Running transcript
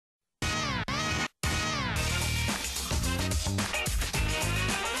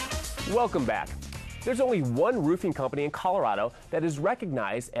Welcome back. There's only one roofing company in Colorado that is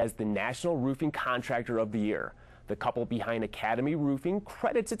recognized as the National Roofing Contractor of the Year. The couple behind Academy Roofing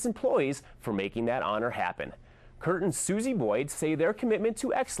credits its employees for making that honor happen. Kurt and Susie Boyd say their commitment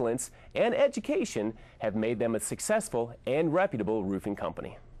to excellence and education have made them a successful and reputable roofing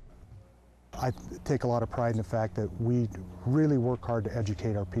company. I take a lot of pride in the fact that we really work hard to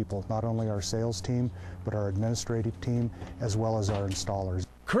educate our people, not only our sales team, but our administrative team, as well as our installers.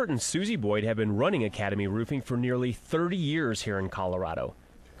 Kurt and Susie Boyd have been running Academy Roofing for nearly 30 years here in Colorado.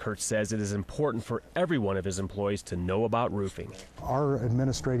 Kurt says it is important for every one of his employees to know about roofing. Our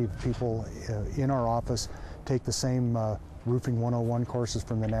administrative people in our office take the same Roofing 101 courses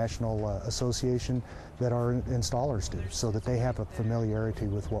from the National Association that our installers do, so that they have a familiarity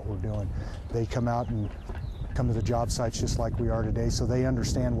with what we're doing. They come out and come to the job sites just like we are today, so they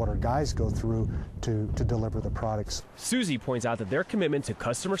understand what our guys go through to deliver the products. Susie points out that their commitment to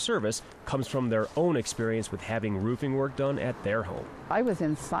customer service comes from their own experience with having roofing work done at their home. I was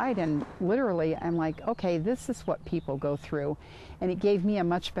inside and literally I'm like, okay, this is what people go through, and it gave me a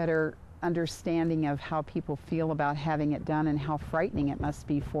much better understanding of how people feel about having it done and how frightening it must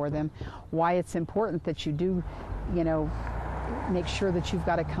be for them, why it's important that you do, make sure that you've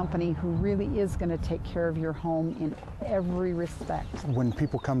got a company who really is going to take care of your home in every respect. When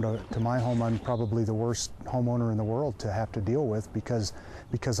people come to my home, I'm probably the worst homeowner in the world to have to deal with because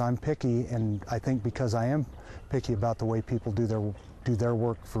I'm picky, and I think because I am picky about the way people do their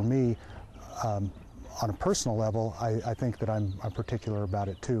work for me, on a personal level, I think that I'm particular about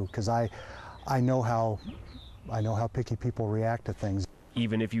it too, because I know how picky people react to things.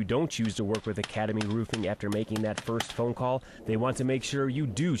 Even if you don't choose to work with Academy Roofing after making that first phone call, they want to make sure you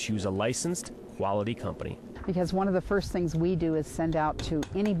do choose a licensed, quality company. Because one of the first things we do is send out to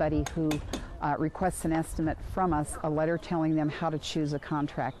anybody who requests an estimate from us a letter telling them how to choose a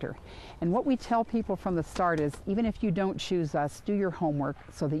contractor. And what we tell people from the start is, even if you don't choose us, do your homework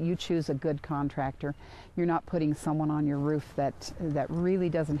so that you choose a good contractor. You're not putting someone on your roof that really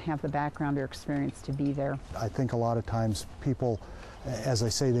doesn't have the background or experience to be there. I think a lot of times people, as I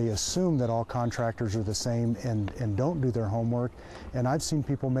say, they assume that all contractors are the same and don't do their homework. And I've seen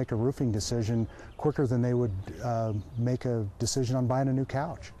people make a roofing decision quicker than they would make a decision on buying a new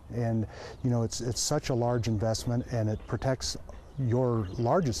couch. And it's such a large investment, and it protects your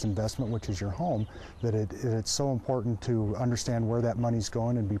largest investment, which is your home, that it's so important to understand where that money's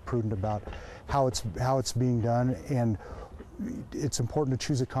going and be prudent about how it's being done. And it's important to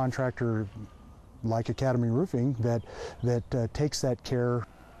choose a contractor like Academy Roofing that takes that care.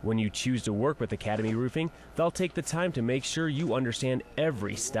 When you choose to work with Academy Roofing, they'll take the time to make sure you understand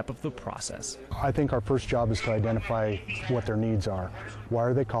every step of the process. I think our first job is to identify what their needs are. Why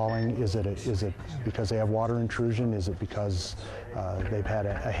are they calling? Is it because they have water intrusion? Is it because they've had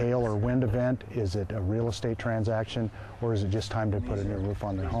a hail or wind event? Is it a real estate transaction? Or is it just time to put a new roof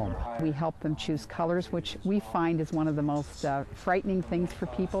on their home? We help them choose colors, which we find is one of the most frightening things for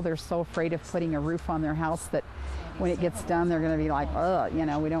people. They're so afraid of putting a roof on their house that when it gets done, they're going to be like, ugh,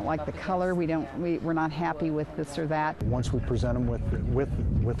 we don't like the color, we're not happy with this or that. Once we present them with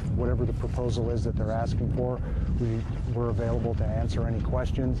whatever the proposal is that they're asking for, we're available to answer any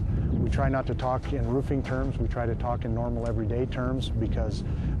questions. We try not to talk in roofing terms. We try to talk in normal everyday terms, because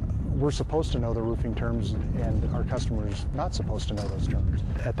we're supposed to know the roofing terms and our customers not supposed to know those terms.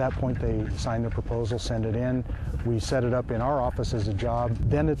 At that point, they sign the proposal, send it in. We set it up in our office as a job.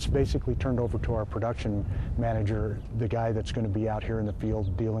 Then it's basically turned over to our production manager, the guy that's going to be out here in the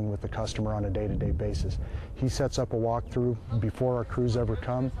field dealing with the customer on a day-to-day basis. He sets up a walkthrough before our crews ever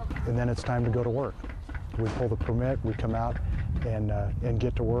come, and then it's time to go to work. We pull the permit, we come out and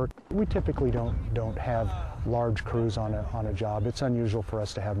get to work. We typically don't have large crews on a job. It's unusual for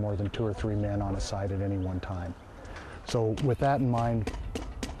us to have more than 2 or 3 men on a site at any one time. So with that in mind,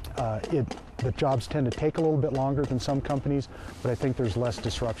 the jobs tend to take a little bit longer than some companies, but I think there's less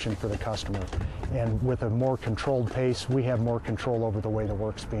disruption for the customer. And with a more controlled pace, we have more control over the way the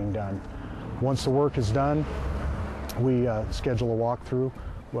work's being done. Once the work is done, we schedule a walkthrough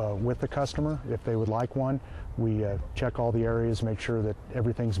with the customer if they would like one. We check all the areas, make sure that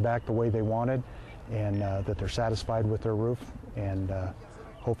everything's back the way they wanted, and that they're satisfied with their roof. And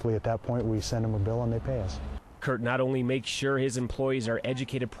hopefully at that point we send them a bill and they pay us. Kurt not only makes sure his employees are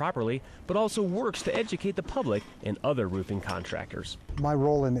educated properly, but also works to educate the public and other roofing contractors. My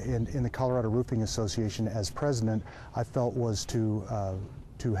role in the Colorado Roofing Association as president, I felt, was to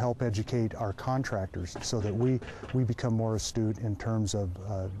help educate our contractors so that we become more astute in terms of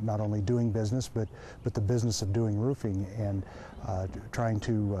not only doing business, but the business of doing roofing, and trying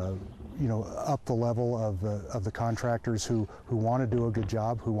to you know, up the level of the contractors who want to do a good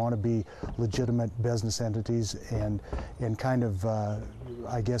job, who want to be legitimate business entities, and kind of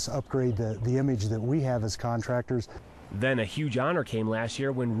I guess upgrade the image that we have as contractors. Then a huge honor came last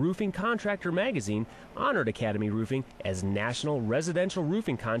year when Roofing Contractor magazine honored Academy Roofing as National Residential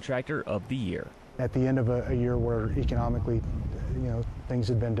Roofing Contractor of the Year. At the end of a year where economically, you know, things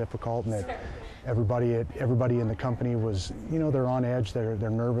had been difficult, and that everybody in the company was, you know, they're on edge, they're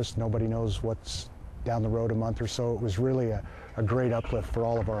nervous, nobody knows what's down the road a month or so. It was really a great uplift for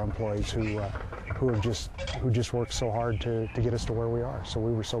all of our employees who just worked so hard to get us to where we are. So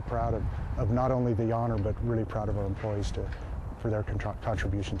we were so proud of not only the honor, but really proud of our employees for their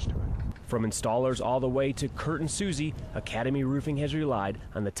contributions to it. From installers all the way to Kurt and Susie, Academy Roofing has relied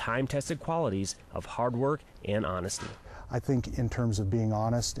on the time-tested qualities of hard work and honesty. I think in terms of being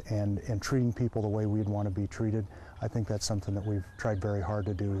honest and treating people the way we'd want to be treated, I think that's something that we've tried very hard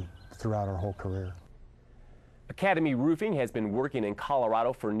to do throughout our whole career. Academy Roofing has been working in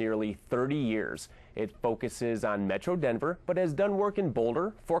Colorado for nearly 30 years. It focuses on Metro Denver, but has done work in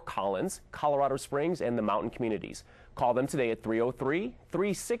Boulder, Fort Collins, Colorado Springs, and the mountain communities. Call them today at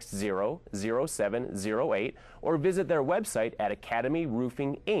 303-360-0708 or visit their website at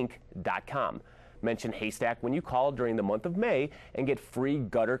academyroofinginc.com. Mention Haystack when you call during the month of May and get free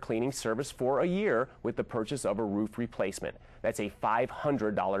gutter cleaning service for a year with the purchase of a roof replacement. That's a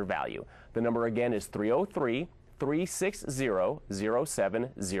 $500 value. The number again is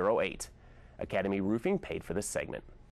 303-360-0708. Academy Roofing paid for this segment.